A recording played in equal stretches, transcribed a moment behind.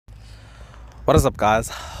What is up, guys?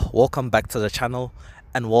 Welcome back to the channel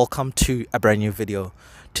and welcome to a brand new video.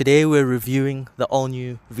 Today we're reviewing the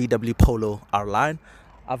all-new VW Polo R-line.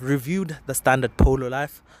 I've reviewed the standard Polo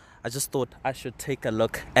Life. I just thought I should take a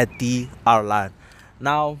look at the R-line.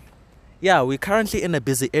 Now, yeah, we're currently in a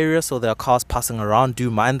busy area, so there are cars passing around. Do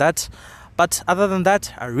mind that. But other than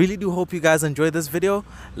that, I really do hope you guys enjoy this video.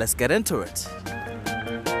 Let's get into it.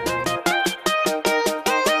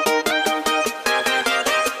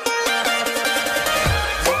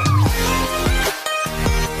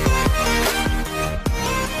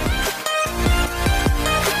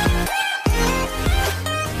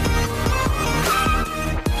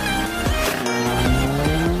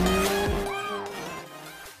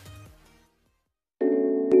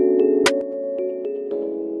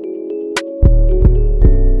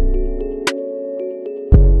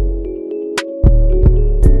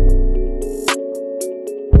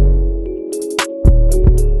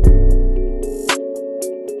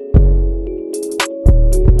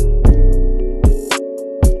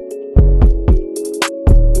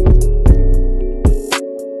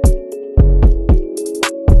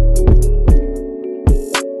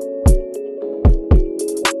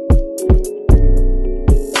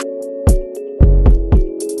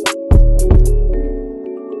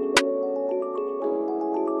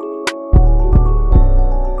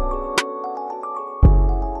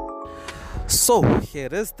 So here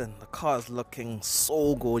it is then. The car is looking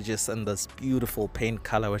so gorgeous in this beautiful paint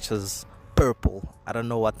color, which is purple. I don't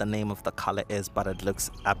know what the name of the color is, but it looks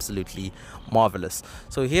absolutely marvelous.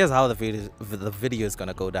 So here's how the video is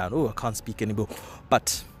gonna go down. Oh, I can't speak anymore.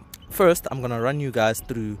 But first, I'm gonna run you guys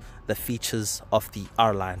through the features of the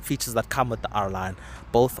R-line, features that come with the R-line,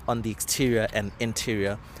 both on the exterior and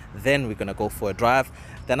interior. Then we're gonna go for a drive.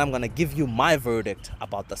 Then I'm gonna give you my verdict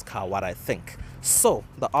about this car, what I think. So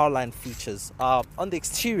the R-line features on the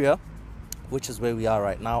exterior, which is where we are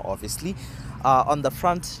right now, obviously. On the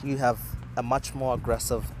front, you have a much more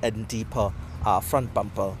aggressive and deeper front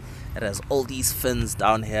bumper. It has all these fins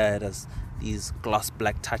down here. It has these gloss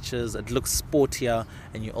black touches. It looks sportier,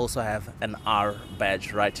 and you also have an R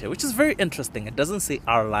badge right here, which is very interesting. It doesn't say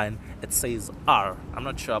R-line, it says R. I'm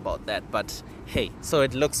not sure about that, but hey, so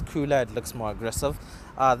it looks cooler, it looks more aggressive.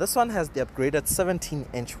 This one has the upgraded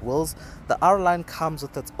 17-inch wheels. The R-line comes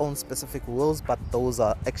with its own specific wheels, but those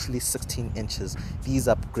are actually 16 inches. These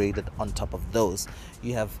upgraded on top of those.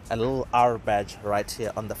 You have a little R badge right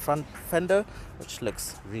here on the front fender, which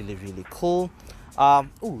looks really, really cool.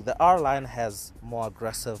 The R-line has more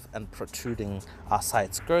aggressive and protruding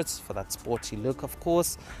side skirts for that sporty look, of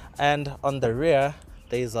course. And on the rear,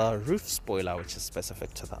 there's a roof spoiler, which is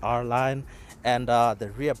specific to the R-line. And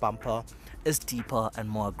the rear bumper is deeper and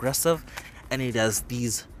more aggressive, and it has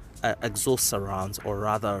these exhaust surrounds, or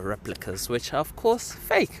rather replicas, which are of course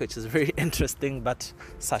fake, which is very interesting, but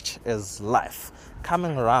such is life.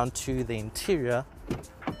 Coming around to the interior,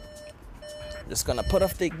 just gonna put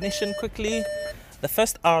off the ignition quickly. The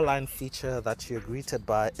first R-line feature that you're greeted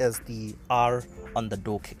by is the R on the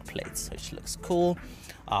door kick plates, which looks cool.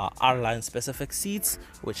 R-line specific seats,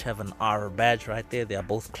 which have an R badge right there. They are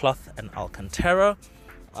both cloth and Alcantara.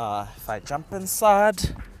 If I jump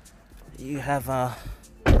inside, you have an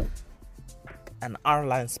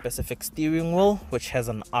R-line specific steering wheel, which has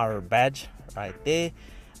an R badge right there,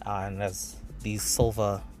 and has these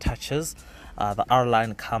silver touches. The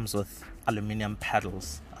R-line comes with aluminium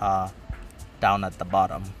paddles down at the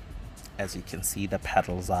bottom. As you can see, the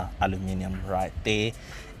paddles are aluminium right there.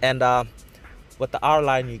 And with the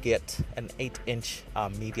R-line, you get an 8-inch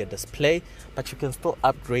media display, but you can still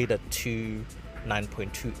upgrade it to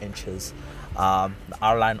 9.2 inches. The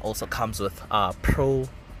R-line also comes with Pro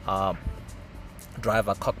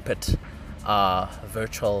driver cockpit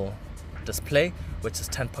virtual display, which is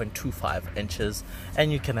 10.25 inches,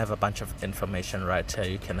 and you can have a bunch of information right here.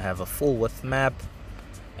 You can have a full width map,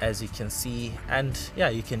 as you can see, and yeah,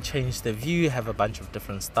 you can change the view, have a bunch of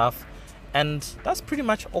different stuff, and that's pretty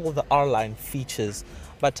much all the R-line features.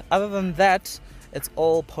 But other than that, it's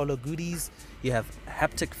all Polo goodies. You have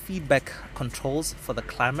haptic feedback controls for the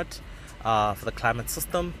climate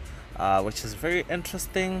system, which is very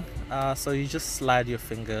interesting. So you just slide your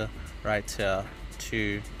finger right here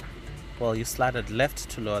to, well, you slide it left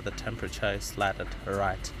to lower the temperature, you slide it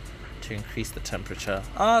right to increase the temperature.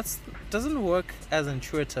 It doesn't work as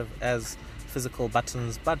intuitive as physical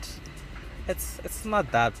buttons, but it's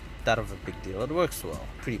not that of a big deal. It works well,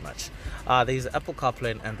 pretty much. There's Apple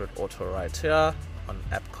CarPlay and Android Auto right here on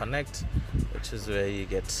App Connect, which is where you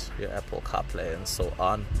get your Apple CarPlay and so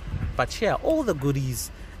on. But yeah, all the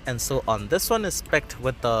goodies and so on. This one is spec'd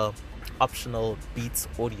with the optional Beats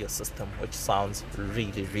audio system, which sounds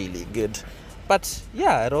really good. But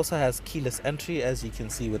yeah, it also has keyless entry, as you can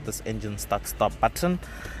see with this engine start-stop button.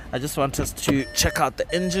 I just want us to check out the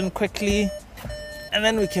engine quickly, and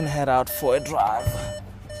then we can head out for a drive.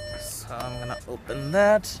 So I'm gonna open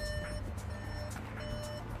that.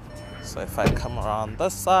 So if I come around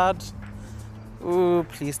this side, ooh,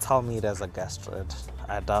 please tell me there's a gas thread.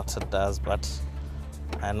 I doubt it does, but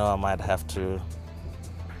I know I might have to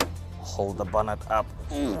hold the bonnet up.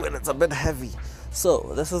 Ooh, and it's a bit heavy.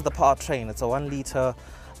 So this is the powertrain. It's a 1 liter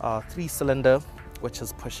 3-cylinder, which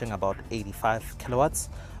is pushing about 85 kilowatts.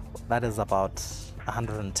 That is about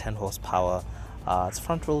 110 horsepower. It's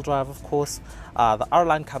front wheel drive, of course. The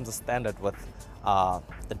R-line comes as standard with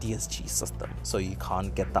the DSG system, so you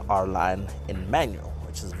can't get the R-line in manual,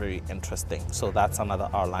 which is very interesting. So that's another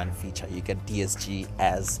R-line feature. You get DSG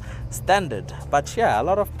as standard. But yeah, a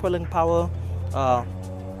lot of pulling power, a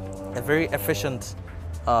very efficient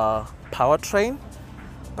powertrain.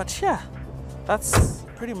 But yeah, that's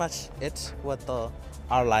pretty much it with the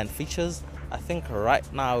R-line features. I think right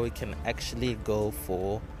now we can actually go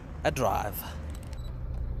for a drive.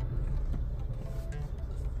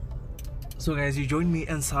 So guys, you joined me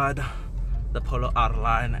inside the Polo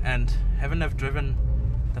R-line, and having I've driven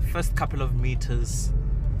the first couple of meters,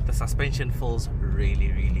 the suspension feels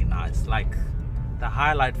really nice. Like, the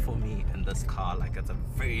highlight for me in this car, like, it's a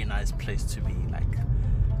very nice place to be. Like,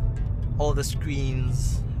 all the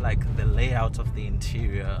screens, like the layout of the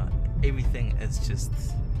interior, everything is just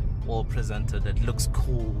well presented. It looks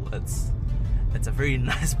cool. It's a very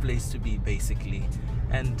nice place to be, basically.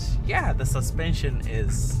 And yeah, the suspension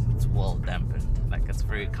it's well dampened. Like, it's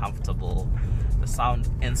very comfortable. The sound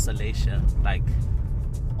insulation, like,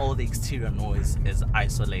 all the exterior noise is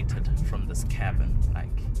isolated from this cabin.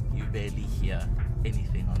 Like, you barely hear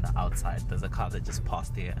anything on the outside. There's a car that just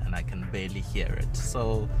passed here and I can barely hear it.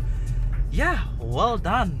 So yeah, well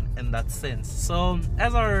done in that sense. So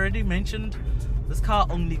as I already mentioned, this car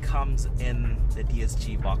only comes in the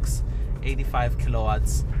DSG box, 85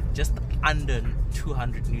 kilowatts, just under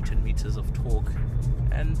 200 Newton meters of torque,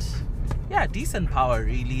 and yeah, decent power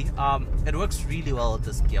really. It works really well with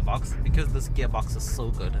this gearbox, because this gearbox is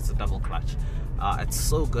so good. It's a double clutch. It's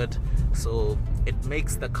so good, so it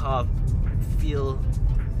makes the car feel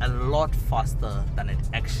a lot faster than it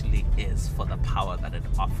actually is for the power that it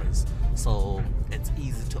offers. So it's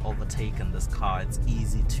easy to overtake in this car. It's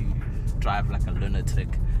easy to drive like a lunatic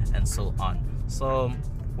and so on. So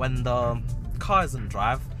when the car is in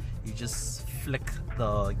drive, you just flick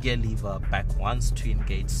the gear lever back once to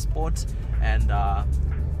engage sport, and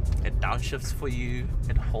it downshifts for you.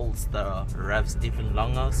 It holds the revs even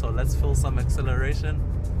longer. So let's feel some acceleration.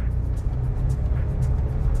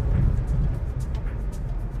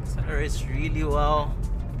 Accelerates really well,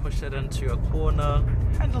 push it into a corner,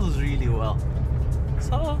 handles really well.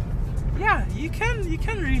 So yeah, you can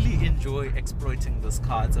really enjoy exploiting this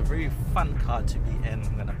car. It's a very fun car to be in.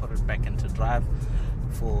 I'm gonna put it back into drive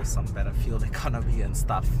for some better fuel economy and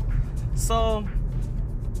stuff. So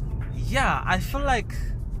yeah, I feel like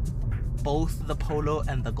both the Polo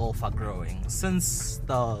and the Golf are growing, since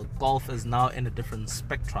the Golf is now in a different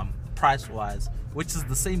spectrum price wise, which is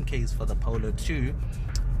the same case for the Polo too.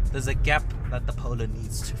 There's a gap that the Polo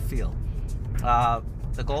needs to fill.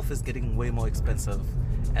 The Golf is getting way more expensive,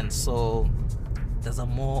 and so there's a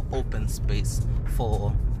more open space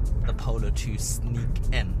for the Polo to sneak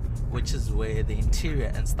in, which is where the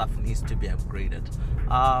interior and stuff needs to be upgraded.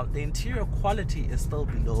 The interior quality is still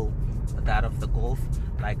below that of the Golf.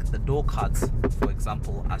 Like, the door cards, for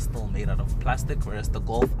example, are still made out of plastic, whereas the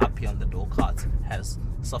Golf up here on the door cards has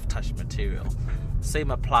soft touch material.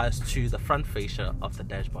 Same applies to the front fascia of the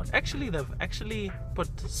dashboard. Actually, they've actually put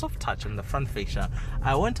soft touch in the front fascia.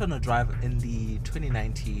 I went on a drive in the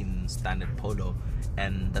 2019 standard Polo,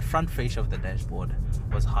 and the front fascia of the dashboard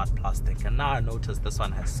was hard plastic, and now I noticed this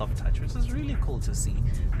one has soft touch, which is really cool to see.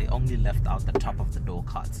 They only left out the top of the door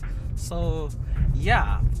cards. So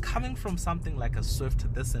yeah, coming from something like a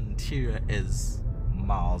Swift, this interior is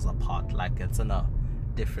miles apart. Like, it's in a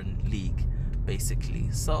different league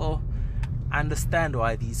basically. So I understand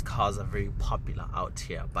why these cars are very popular out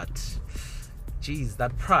here, but geez,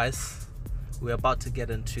 that price, we're about to get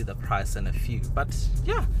into the price in a few. But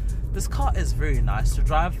yeah, this car is very nice to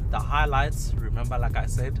drive. The highlights, remember, like I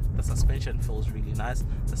said, the suspension feels really nice.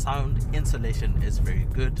 The sound insulation is very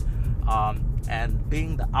good, and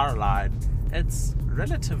being the R-line, it's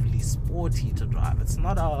relatively sporty to drive. It's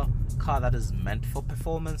not a car that is meant for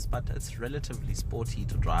performance, but it's relatively sporty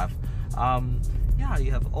to drive. Yeah,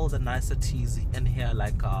 you have all the niceties in here,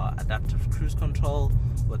 like adaptive cruise control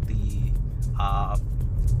with the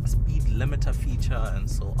speed limiter feature and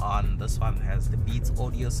so on. This one has the Beats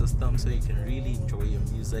audio system, so you can really enjoy your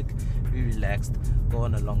music, be relaxed, go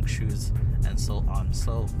on a long cruise and so on.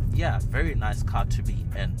 So yeah, very nice car to be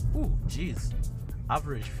in. Ooh, geez,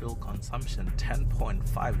 average fuel consumption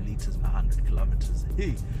 10.5 liters per 100 kilometers.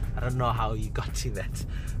 Hey, I don't know how you got to that,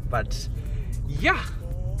 but yeah.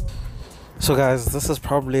 So guys, this is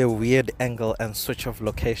probably a weird angle and switch of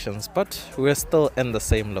locations, but we're still in the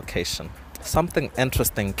same location. Something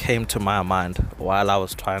interesting came to my mind while I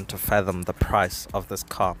was trying to fathom the price of this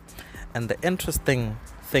car. And the interesting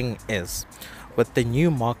thing is, with the new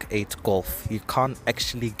Mark 8 Golf, you can't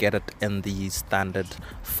actually get it in the standard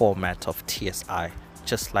format of TSI,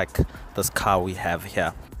 just like this car we have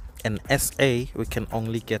here. In SA, we can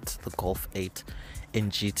only get the Golf 8 in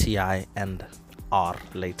GTI and R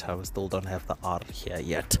later. We still don't have the R here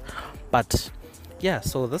yet. But yeah,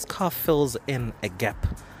 so this car fills in a gap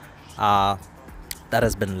that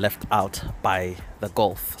has been left out by the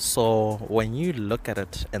Golf. So when you look at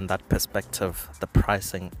it in that perspective, the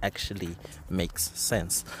pricing actually makes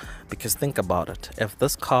sense. Because think about it, if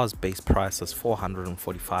this car's base price is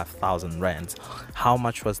 445,000 rands, how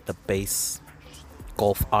much was the base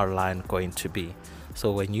Golf R-line going to be?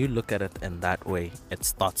 So when you look at it in that way, it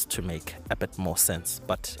starts to make a bit more sense.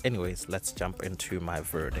 But anyways, let's jump into my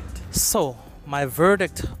verdict. So my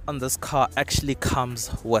verdict on this car actually comes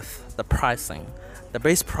with the pricing. The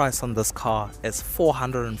base price on this car is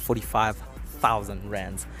 445,000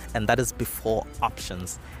 rands, and that is before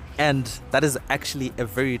options. And that is actually a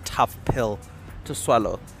very tough pill to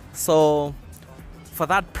swallow. So for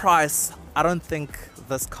that price, I don't think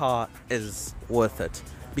this car is worth it,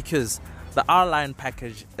 because the R-line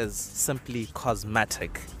package is simply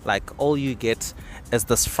cosmetic. Like, all you get is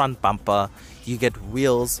this front bumper, you get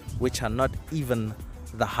wheels which are not even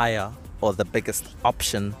the higher or the biggest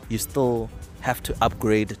option. You still have to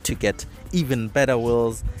upgrade to get even better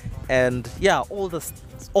wheels, and yeah, all the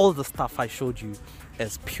stuff I showed you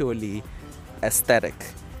is purely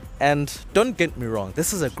aesthetic. And don't get me wrong,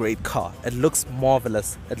 this is a great car, it looks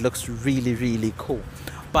marvelous, it looks really, really cool.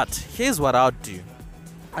 But here's what I'll do.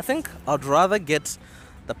 I think I'd rather get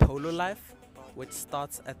the Polo Life, which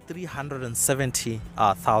starts at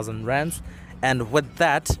 370,000 rands, and with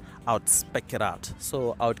that I would spec it out.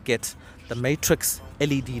 So I would get the Matrix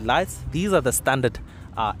LED lights. These are the standard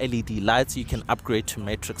LED lights. You can upgrade to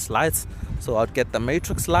Matrix lights. So I would get the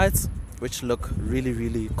Matrix lights, which look really,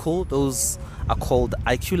 really cool. Those are called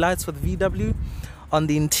IQ lights with VW. On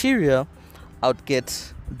the interior, I would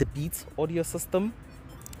get the Beats audio system.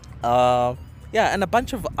 Yeah, and a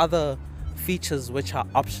bunch of other features which are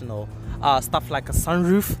optional. Stuff like a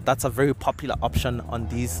sunroof, that's a very popular option on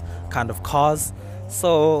these kind of cars.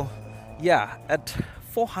 So yeah, at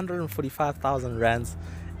 445,000 rands,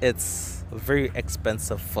 it's very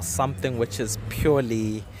expensive for something which is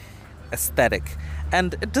purely aesthetic.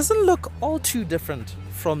 And it doesn't look all too different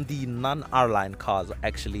from the non-R-line cars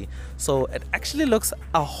actually. So it actually looks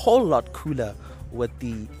a whole lot cooler with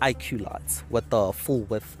the IQ lights, with the full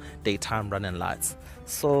width daytime running lights.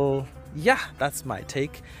 So yeah, that's my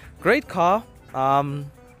take. Great car.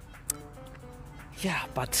 Yeah,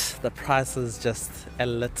 but the price is just a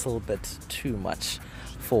little bit too much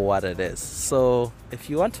for what it is. So if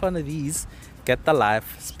you want one of these, get the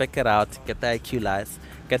Life, spec it out, get the IQ lights,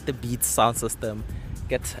 get the Beats sound system,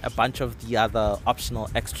 get a bunch of the other optional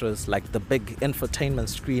extras like the big infotainment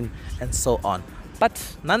screen and so on.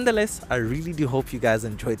 But nonetheless, I really do hope you guys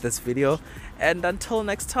enjoyed this video, and until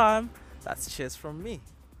next time, that's cheers from me.